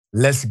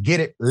Let's get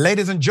it.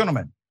 Ladies and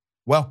gentlemen,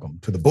 welcome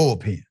to the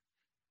Bullpen.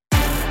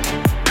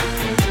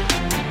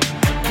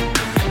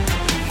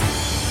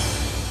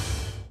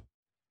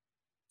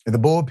 In the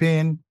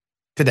Bullpen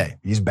today,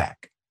 he's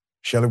back.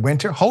 Shelley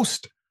Winter,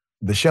 host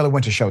of the Shelley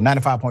Winter Show,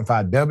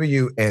 95.5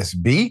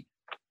 WSB,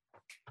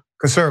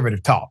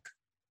 Conservative Talk.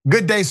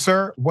 Good day,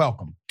 sir.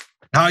 Welcome.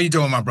 How are you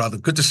doing, my brother?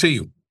 Good to see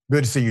you.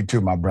 Good to see you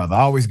too, my brother.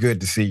 Always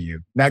good to see you.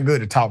 Not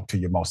good to talk to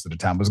you most of the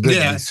time. It's good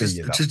to see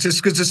you, though.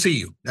 Just good to see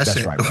you. That's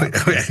it. Right,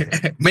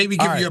 brother. Maybe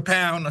give you a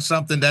pound or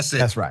something. That's it.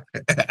 That's right.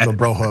 Little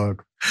bro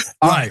hug.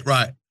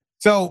 Right.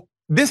 So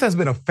this has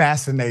been a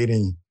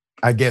fascinating,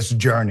 I guess,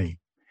 journey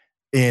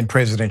in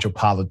presidential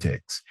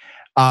politics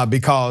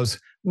because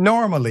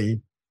normally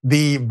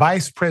the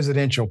vice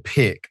presidential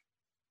pick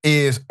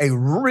is a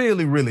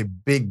really, really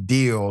big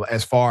deal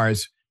as far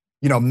as,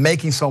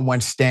 making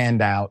someone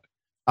stand out.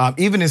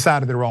 Even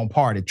inside of their own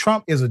party.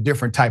 Trump is a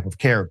different type of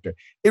character.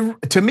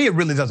 To me, it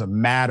really doesn't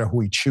matter who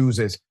he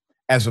chooses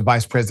as a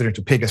vice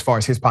presidential pick as far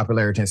as his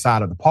popularity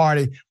inside of the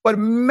party, but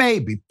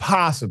maybe,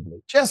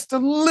 possibly, just a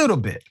little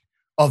bit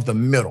of the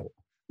middle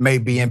may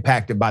be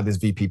impacted by this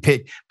VP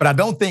pick. But I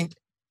don't think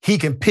he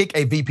can pick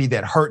a VP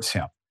that hurts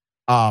him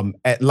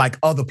like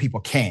other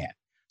people can.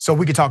 So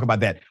we can talk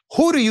about that.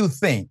 Who do you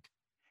think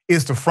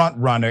is the front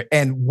runner,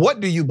 and what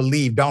do you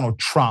believe Donald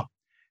Trump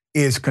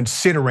is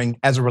considering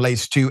as it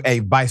relates to a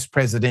vice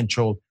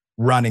presidential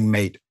running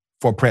mate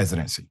for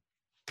presidency?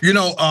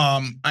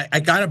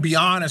 I gotta be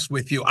honest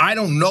with you. I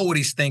don't know what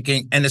he's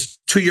thinking. And it's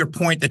to your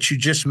point that you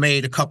just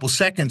made a couple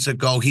seconds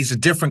ago, he's a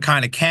different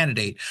kind of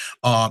candidate.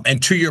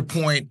 And to your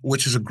point,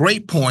 which is a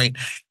great point,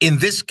 in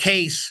this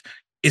case,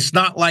 it's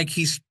not like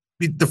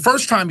the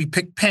first time he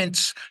picked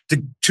Pence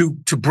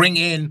to bring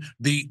in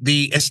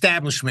the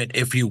establishment,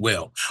 if you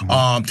will,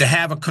 to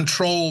have a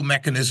control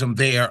mechanism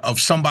there of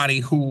somebody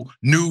who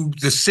knew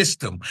the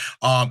system,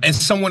 and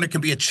someone that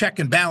can be a check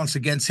and balance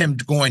against him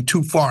going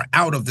too far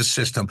out of the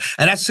system.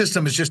 And that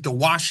system is just the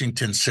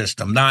Washington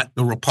system, not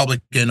the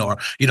Republican or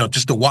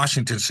just the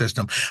Washington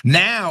system.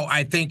 Now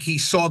I think he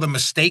saw the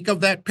mistake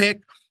of that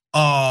pick.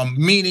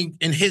 Meaning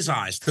in his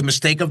eyes, the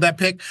mistake of that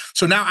pick.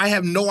 So now I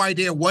have no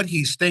idea what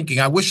he's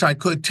thinking. I wish I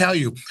could tell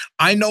you.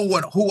 I know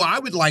who I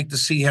would like to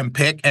see him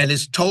pick, and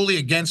it's totally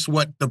against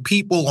what the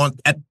people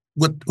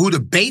who the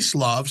base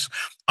loves.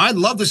 I'd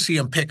love to see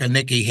him pick a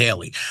Nikki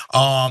Haley.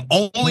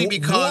 Only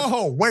because.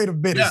 Whoa, wait a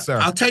minute, sir.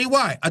 I'll tell you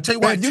why.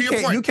 Man,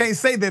 you can't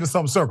say that in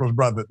some circles,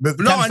 brother. The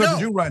kind of circles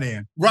you run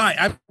in.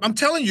 Right. I'm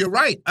telling you, you're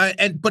right.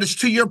 But it's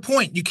to your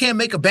point. You can't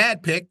make a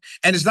bad pick,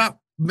 and it's not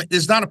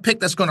a pick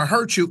that's going to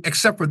hurt you,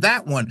 except for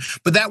that one.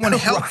 But that one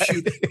helps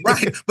you,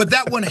 right? But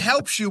that one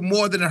helps you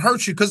more than it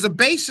hurts you because the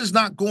base is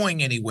not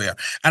going anywhere.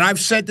 And I've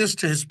said this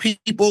to his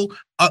people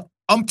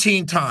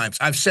umpteen times.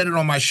 I've said it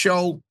on my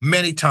show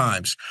many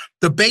times.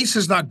 The base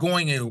is not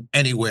going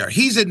anywhere.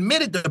 He's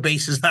admitted the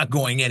base is not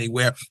going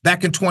anywhere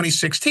back in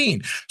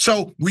 2016.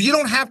 So you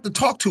don't have to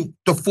talk to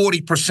the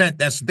 40%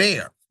 that's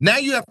there. Now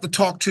you have to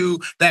talk to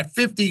that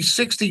 50,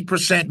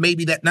 60%,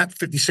 maybe that, not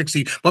 50,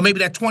 60, but maybe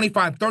that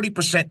 25,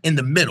 30% in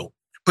the middle,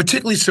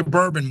 particularly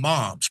suburban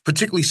moms,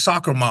 particularly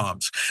soccer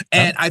moms.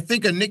 And I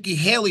think a Nikki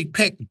Haley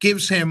pick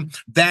gives him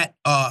that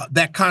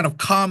kind of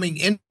calming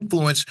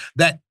influence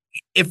that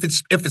if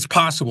it's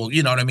possible,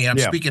 you know what I mean? I'm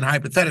speaking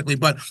hypothetically,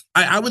 but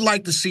I would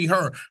like to see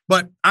her,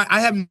 but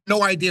I have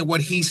no idea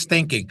what he's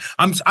thinking.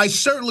 I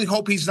certainly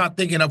hope he's not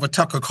thinking of a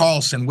Tucker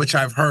Carlson, which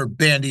I've heard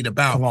bandied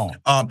about.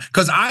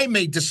 Because I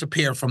may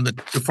disappear from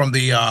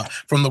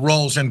the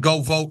rolls and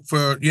go vote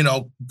for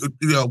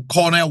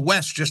Cornel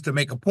West just to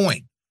make a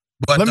point.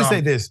 But let me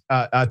say this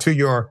to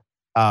your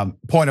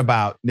point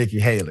about Nikki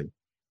Haley.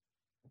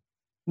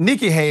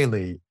 Nikki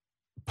Haley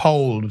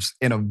polls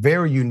in a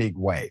very unique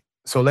way.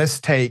 So let's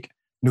take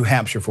New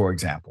Hampshire, for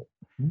example.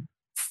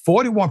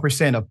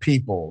 41% of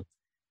people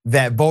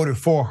that voted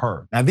for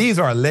her. Now, these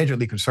are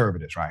allegedly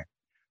conservatives, right?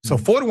 So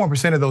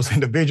 41% of those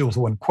individuals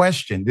when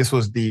questioned, this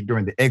was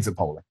during the exit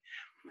polling.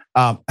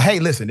 Hey,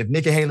 listen, if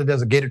Nikki Haley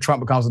doesn't get it,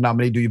 Trump becomes the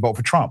nominee, do you vote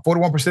for Trump?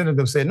 41% of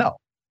them said no.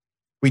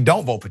 We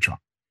don't vote for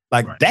Trump.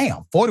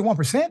 Damn,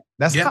 41%?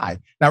 That's high.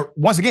 Now,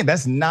 once again,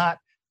 that's not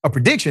a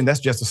prediction,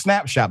 that's just a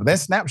snapshot, but that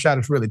snapshot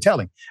is really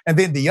telling. And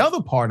then the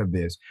other part of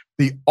this,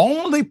 the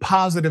only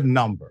positive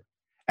number,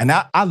 and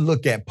I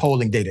look at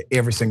polling data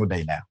every single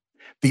day now,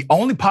 the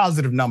only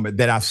positive number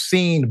that I've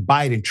seen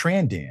Biden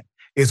trend in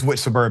is with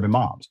suburban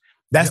moms.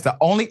 That's the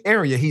only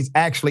area he's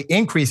actually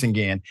increasing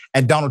in,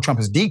 and Donald Trump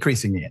is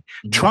decreasing in.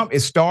 Trump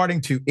is starting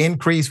to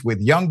increase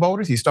with young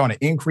voters. He's starting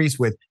to increase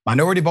with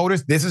minority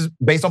voters. This is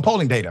based on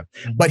polling data,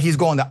 but he's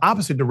going the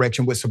opposite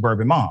direction with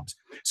suburban moms.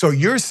 So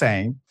you're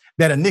saying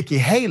that a Nikki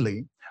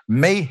Haley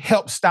may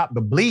help stop the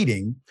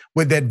bleeding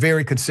with that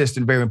very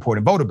consistent, very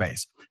important voter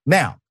base.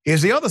 Now,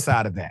 here's the other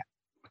side of that.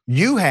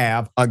 You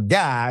have a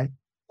guy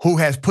who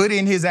has put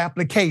in his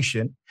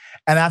application,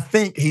 and I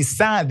think he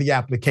signed the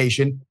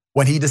application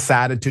when he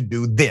decided to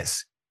do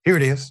this. Here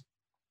it is.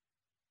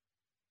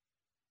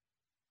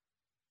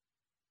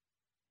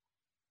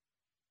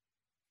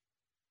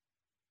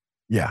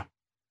 Yeah.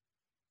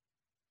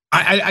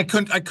 I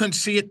couldn't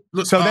see it.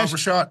 Look, So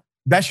Rashad.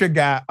 that's your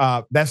guy.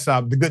 That's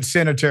the good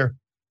Senator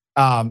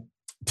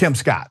Tim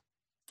Scott.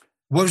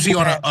 What was he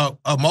on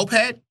a moped?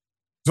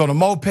 He was on a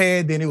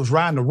moped. Then he was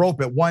riding the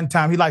rope at one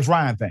time. He likes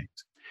riding things.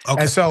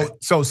 Okay. And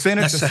so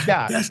Senator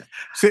Scott.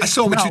 I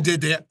saw what you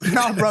did there.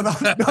 No, brother.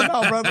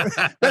 No, brother.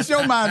 That's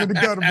your mind in the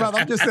gutter, brother.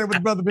 I'm just saying what the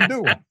brother been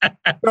doing.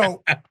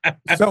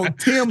 So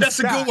Tim That's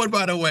Scott, a good one,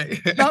 by the way.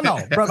 No,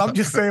 brother. I'm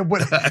just saying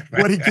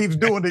what he keeps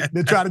doing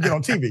to try to get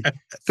on TV.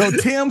 So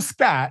Tim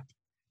Scott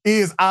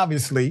is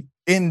obviously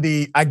in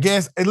the, I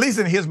guess, at least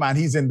in his mind,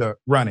 he's in the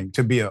running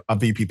to be a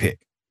VP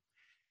pick.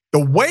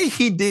 The way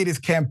he did his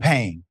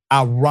campaign,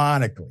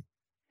 ironically,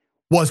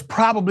 was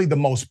probably the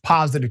most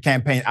positive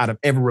campaign out of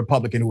every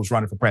Republican who was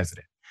running for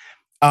president.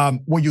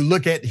 When you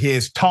look at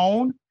his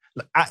tone,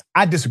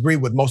 I disagree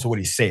with most of what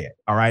he said,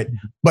 all right?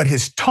 But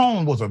his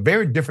tone was a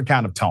very different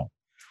kind of tone.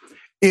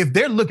 If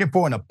they're looking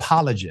for an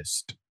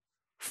apologist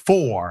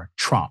for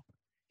Trump,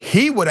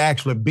 he would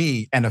actually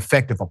be an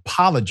effective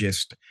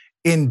apologist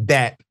in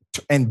that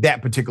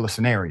particular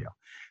scenario.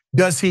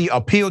 Does he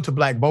appeal to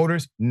black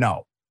voters?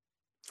 No.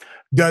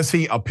 Does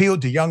he appeal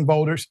to young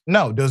voters?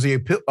 No. Does he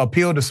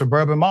appeal to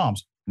suburban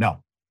moms?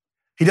 No.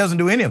 He doesn't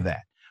do any of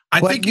that.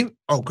 Go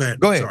ahead.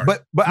 Go ahead. Sorry.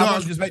 But no, I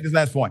want to just make this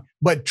last point.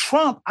 But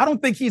Trump, I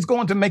don't think he's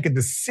going to make a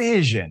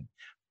decision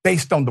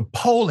based on the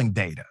polling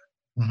data.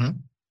 Mm-hmm.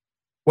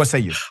 What say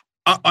you?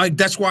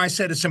 That's why I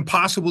said it's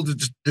impossible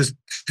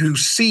to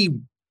see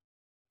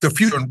the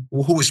future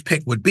who his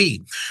pick would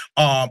be.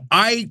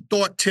 I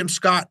thought Tim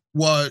Scott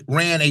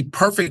ran a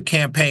perfect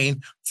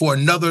campaign for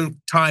another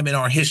time in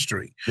our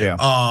history. Yeah.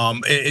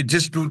 It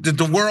just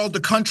the world,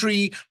 the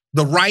country,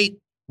 the right,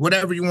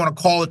 whatever you want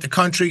to call it, the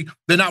country,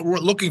 they're not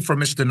looking for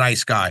Mr.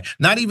 Nice Guy.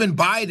 Not even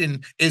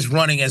Biden is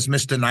running as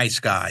Mr. Nice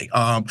Guy.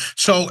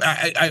 So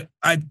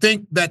I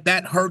think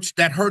that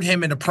hurt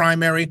him in the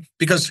primary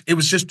because it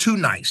was just too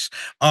nice.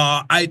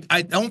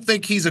 I don't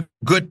think he's a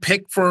good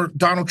pick for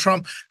Donald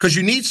Trump because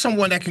you need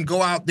someone that can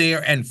go out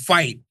there and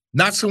fight,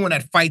 not someone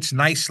that fights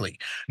nicely.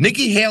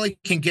 Nikki Haley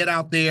can get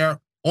out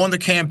there on the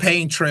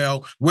campaign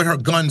trail with her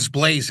guns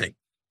blazing.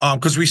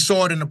 Because we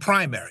saw it in the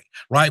primary,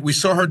 right? We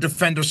saw her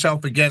defend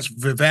herself against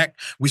Vivek.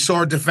 We saw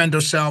her defend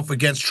herself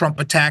against Trump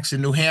attacks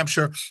in New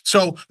Hampshire.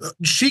 So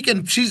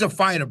she's a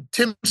fighter.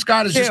 Tim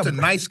Scott is just a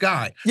nice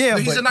guy. Yeah,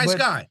 he's a nice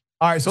guy.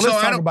 All right, so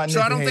let's talk about Nikki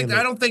Haley.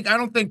 I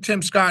don't think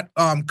Tim Scott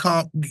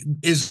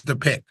is the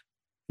pick.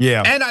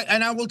 Yeah.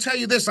 And I will tell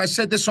you this, I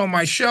said this on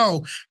my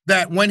show,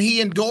 that when he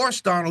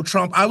endorsed Donald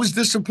Trump, I was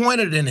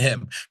disappointed in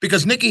him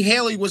because Nikki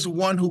Haley was the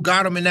one who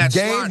got him in that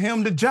slot. Gave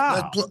him the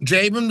job.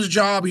 Gave him the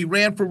job. He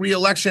ran for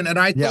re-election. And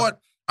I thought,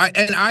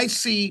 I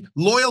see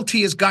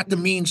loyalty has got to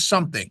mean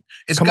something.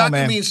 It's got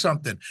to mean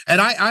something. And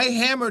I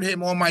hammered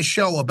him on my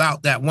show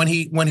about that when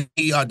he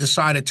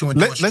decided to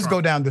endorse Trump. Let's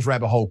go down this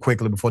rabbit hole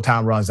quickly before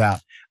time runs out.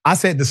 I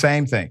said the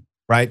same thing,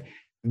 right?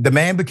 The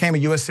man became a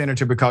U.S.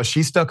 senator because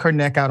she stuck her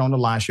neck out on the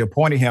line. She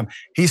appointed him.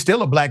 He's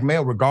still a black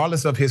male,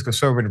 regardless of his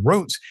conservative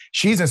roots.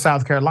 She's in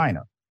South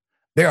Carolina.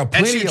 There are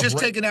plenty of. And she had just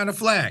taken down the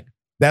flag.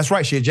 That's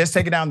right. She had just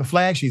taken down the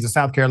flag. She's in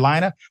South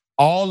Carolina.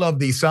 All of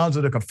the Sons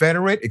of the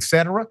Confederate, et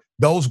cetera,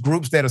 those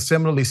groups that are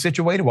similarly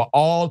situated were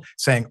all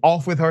saying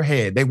off with her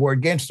head. They were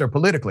against her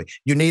politically.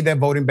 You need that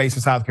voting base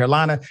in South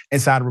Carolina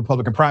inside of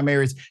Republican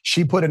primaries.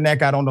 She put her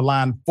neck out on the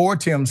line for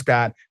Tim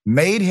Scott,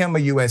 made him a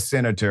U.S.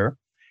 senator.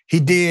 He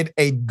did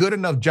a good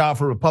enough job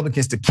for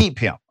Republicans to keep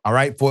him, all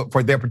right,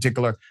 for their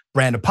particular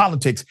brand of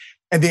politics.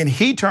 And then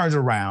he turns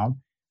around.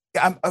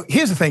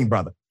 Here's the thing,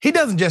 brother. He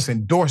doesn't just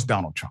endorse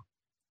Donald Trump,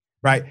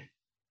 right?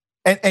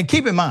 And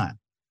keep in mind,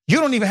 you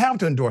don't even have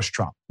to endorse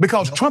Trump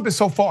because Trump is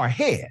so far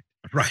ahead.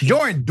 Right.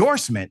 Your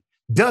endorsement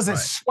doesn't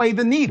sway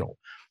the needle.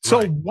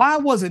 So why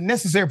was it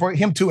necessary for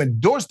him to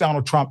endorse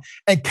Donald Trump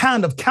and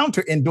kind of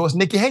counter-endorse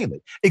Nikki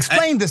Haley?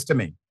 Explain this to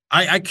me.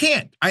 I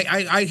can't.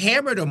 I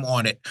hammered him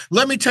on it.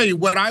 Let me tell you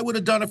what I would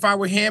have done if I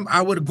were him.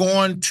 I would have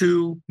gone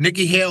to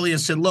Nikki Haley and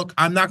said, look,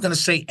 I'm not going to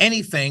say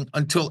anything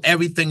until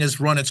everything has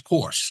run its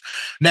course.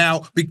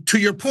 Now, to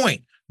your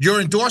point, your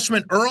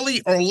endorsement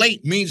early or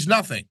late means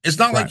nothing. It's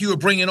not like you were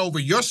bringing over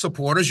your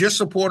supporters. Your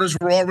supporters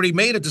were already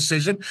made a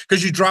decision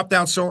because you dropped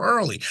out so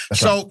early.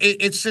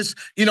 It's just,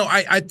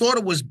 I thought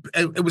it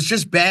was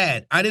just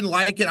bad. I didn't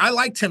like it. I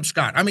like Tim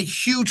Scott. I'm a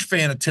huge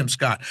fan of Tim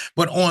Scott.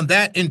 But on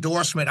that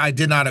endorsement, I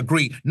did not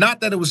agree. Not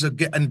that it was an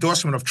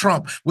endorsement of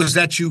Trump, was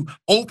that you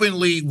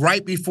openly,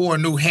 right before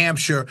New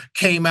Hampshire,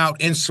 came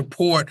out in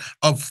support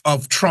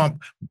of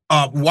Trump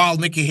while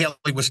Nikki Haley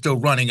was still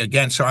running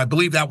against her. I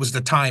believe that was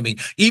the timing.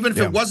 Even if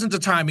it wasn't the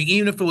timing,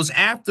 even if it was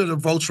after the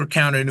votes were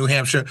counted in New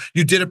Hampshire,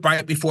 you did it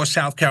right before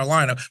South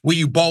Carolina, where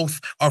you both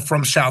are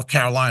from South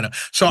Carolina.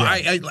 So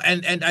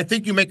I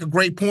think you make a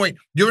great point.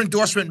 Your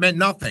endorsement meant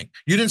nothing.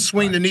 You didn't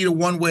swing the needle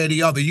one way or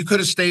the other. You could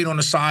have stayed on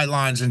the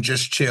sidelines and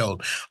just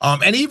chilled.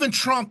 And even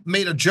Trump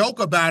made a joke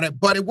about it,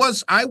 but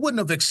I wouldn't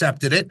have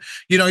accepted it.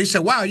 He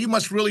said, wow, you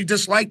must really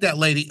dislike that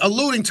lady,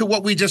 alluding to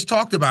what we just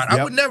talked about.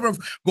 I would never have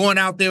gone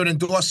out there and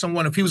endorsed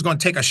someone if he was going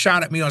to take a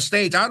shot at me on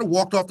stage. I'd have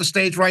walked off the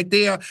stage right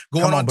there,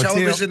 going on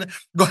television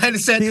go ahead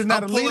and said, he's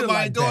not I'm a leader pulling my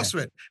like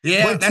endorsement. that.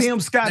 Yeah, but Tim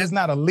Scott is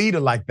not a leader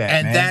like that,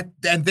 and man.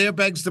 and there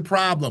begs the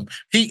problem.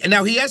 He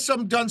has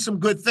done some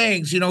good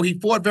things. He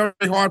fought very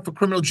hard for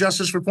criminal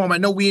justice reform. I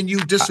know we and you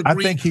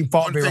disagree. I think he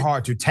fought very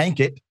hard to tank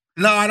it.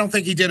 No, I don't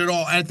think he did at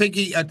all. I think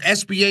he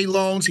SBA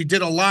loans. He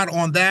did a lot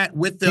on that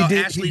with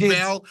Ashley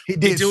Bell. He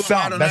did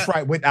some. That's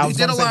right. I was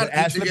going to say with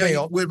Ashley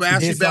Bell. With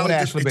Ashley Bell,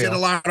 he did a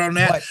lot on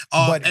that.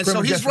 But and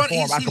so he's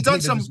done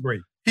some.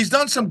 Disagree. He's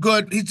done some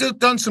good. He's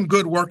done some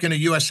good work in the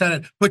U.S.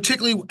 Senate,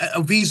 particularly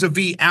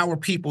vis-a-vis our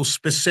people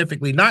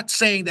specifically. Not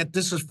saying that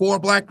this is for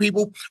Black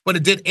people, but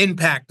it did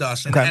impact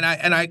us, and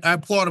I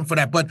applaud him for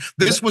that. But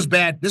this was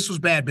bad. This was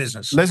bad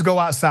business. Let's go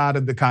outside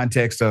of the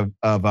context of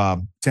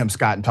Tim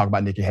Scott and talk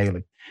about Nikki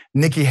Haley.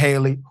 Nikki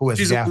Haley, who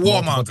has gaffed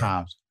multiple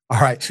times. All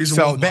right,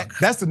 so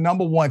that's the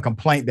number one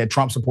complaint that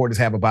Trump supporters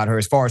have about her,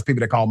 as far as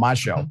people that call my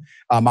show,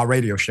 my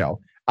radio show.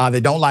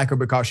 They don't like her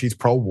because she's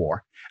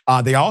pro-war.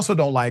 They also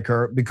don't like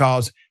her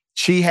because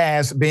she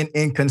has been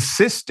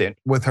inconsistent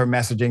with her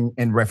messaging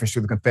in reference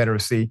to the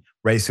Confederacy,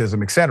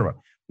 racism, et cetera.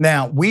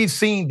 Now, we've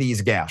seen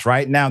these gaps,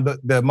 right? Now,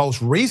 the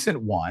most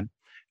recent one,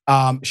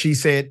 she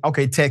said,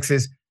 okay,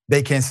 Texas,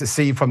 they can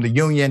secede from the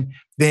Union.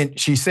 Then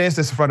she says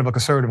this in front of a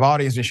conservative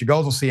audience, and she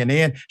goes on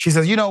CNN. She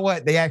says, you know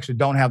what? They actually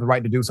don't have the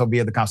right to do so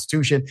via the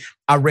Constitution.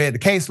 I read the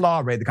case law,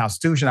 I read the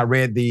Constitution, I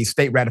read the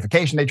state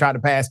ratification they tried to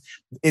pass.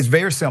 It's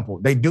very simple.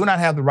 They do not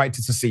have the right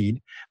to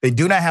secede. They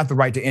do not have the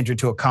right to enter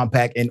into a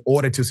compact in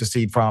order to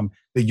secede from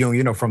the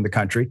Union or from the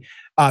country.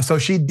 So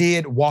she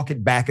did walk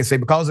it back and say,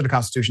 because of the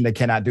Constitution, they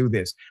cannot do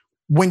this.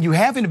 When you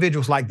have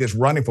individuals like this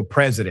running for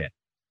president,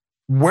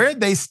 where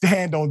they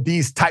stand on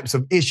these types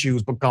of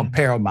issues become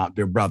paramount,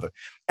 dear brother.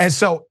 And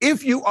so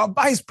if you are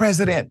vice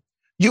president,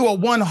 you are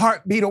one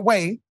heartbeat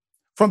away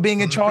from being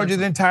in charge of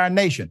the entire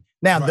nation.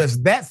 Now,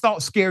 does that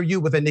thought scare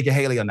you with a Nikki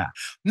Haley or not?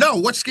 No,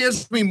 what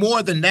scares me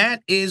more than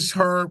that is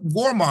her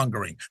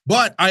warmongering.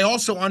 But I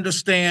also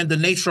understand the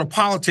nature of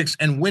politics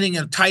and winning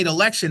a tight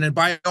election. And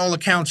by all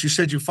accounts, you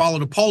said you follow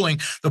the polling.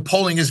 The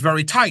polling is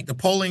very tight. The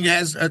polling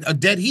has a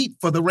dead heat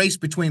for the race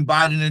between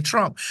Biden and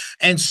Trump.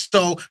 And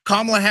so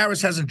Kamala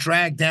Harris hasn't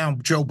dragged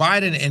down Joe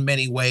Biden in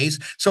many ways.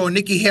 So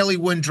Nikki Haley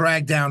wouldn't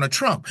drag down a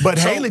Trump. But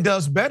Haley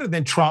does better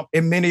than Trump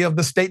in many of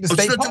the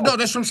state-to-state polls. No,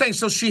 that's what I'm saying.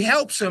 So she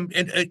helps him,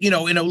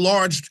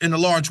 in a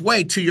large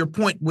way. To your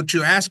point, what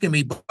you're asking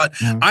me, but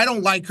I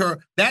don't like her.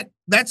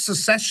 That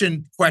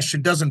secession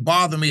question doesn't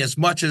bother me as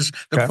much as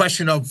the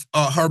question of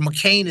her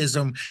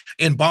McCainism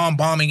in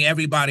bombing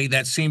everybody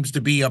that seems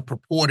to be a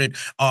purported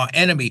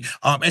enemy.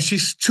 And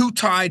she's too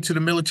tied to the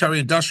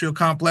military-industrial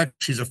complex.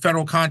 She's a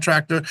federal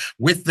contractor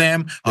with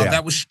them.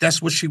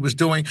 That's what she was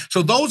doing.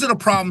 So those are the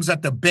problems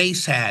that the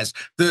base has.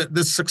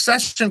 The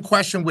succession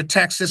question with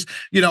Texas,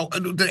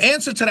 the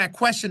answer to that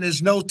question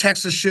is no.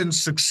 Texas shouldn't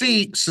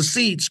secede.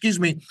 Excuse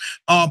me.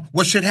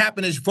 What should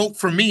happen is vote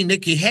for me,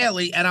 Nikki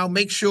Haley, and I'll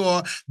make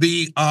sure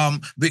the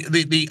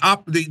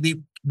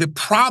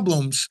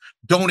problems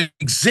don't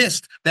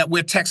exist that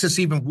where Texas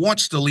even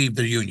wants to leave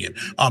the Union.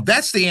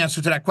 That's the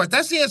answer to that question.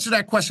 That's the answer to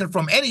that question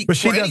from any. But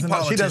she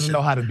doesn't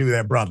know how to do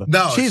that, brother.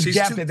 No, she's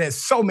gapped it that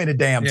so many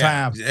damn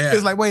times. Yeah.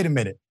 It's like, wait a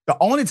minute. The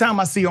only time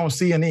I see her on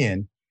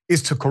CNN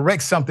is to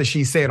correct something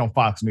she said on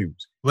Fox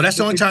News. Well, that's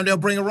the only time they'll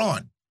bring her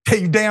on.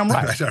 You damn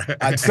right.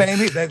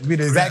 That'd be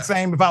the exact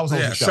same if I was on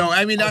the show. So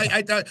I mean,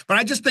 but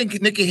I just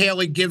think Nikki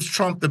Haley gives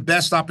Trump the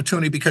best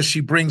opportunity because she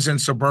brings in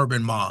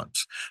suburban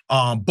moms.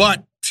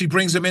 But she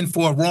brings them in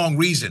for a wrong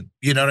reason.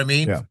 You know what I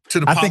mean? Yeah. To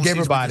the I think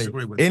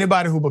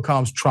anybody who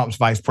becomes Trump's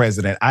vice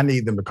president, I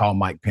need them to call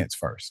Mike Pence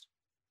first.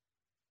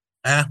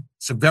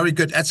 It's a very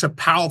good. That's a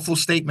powerful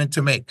statement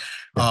to make.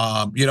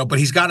 But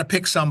he's got to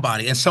pick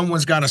somebody, and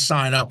someone's got to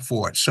sign up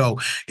for it. So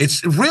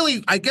it's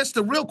really, I guess,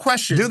 the real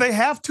question. Do they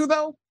have to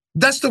though?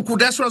 That's what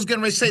I was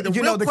getting ready to say.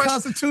 The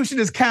Constitution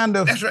is kind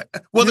of. That's right.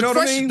 Well,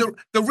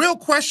 the real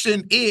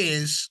question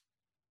is,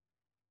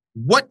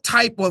 what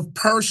type of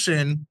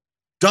person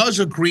does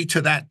agree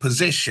to that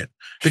position?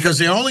 Because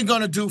they're only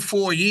going to do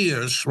 4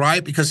 years,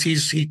 right? Because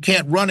he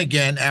can't run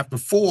again after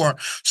 4.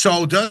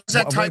 So does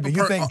that type of person?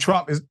 You think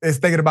Trump is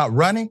thinking about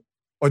running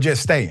or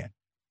just staying?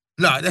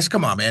 No,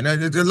 come on, man.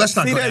 Let's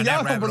not go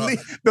down that rabbit hole.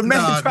 The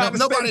man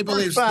nobody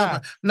believes.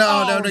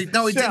 No, he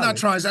did not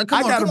try.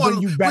 Come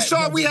on.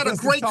 Rashad, we had a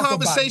great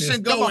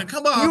conversation going.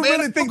 Come on, man. You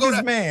really think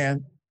this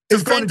man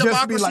is going to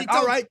just be like,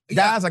 all right,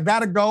 guys, I got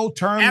to go.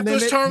 After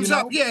his term's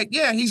up,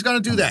 yeah, he's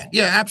going to do that.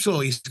 Yeah,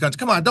 absolutely. He's going to.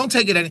 Come on, don't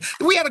take it.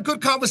 We had a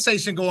good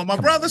conversation going. My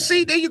brother,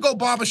 see, there you go,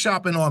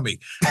 barbershopping on me.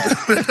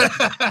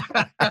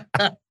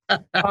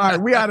 All right,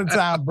 we out of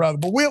time, brother.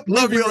 But we'll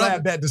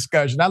have that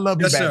discussion. I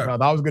love you back,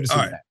 brother. Always good to see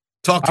you.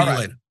 Talk to you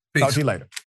later. Peace. Talk to you later.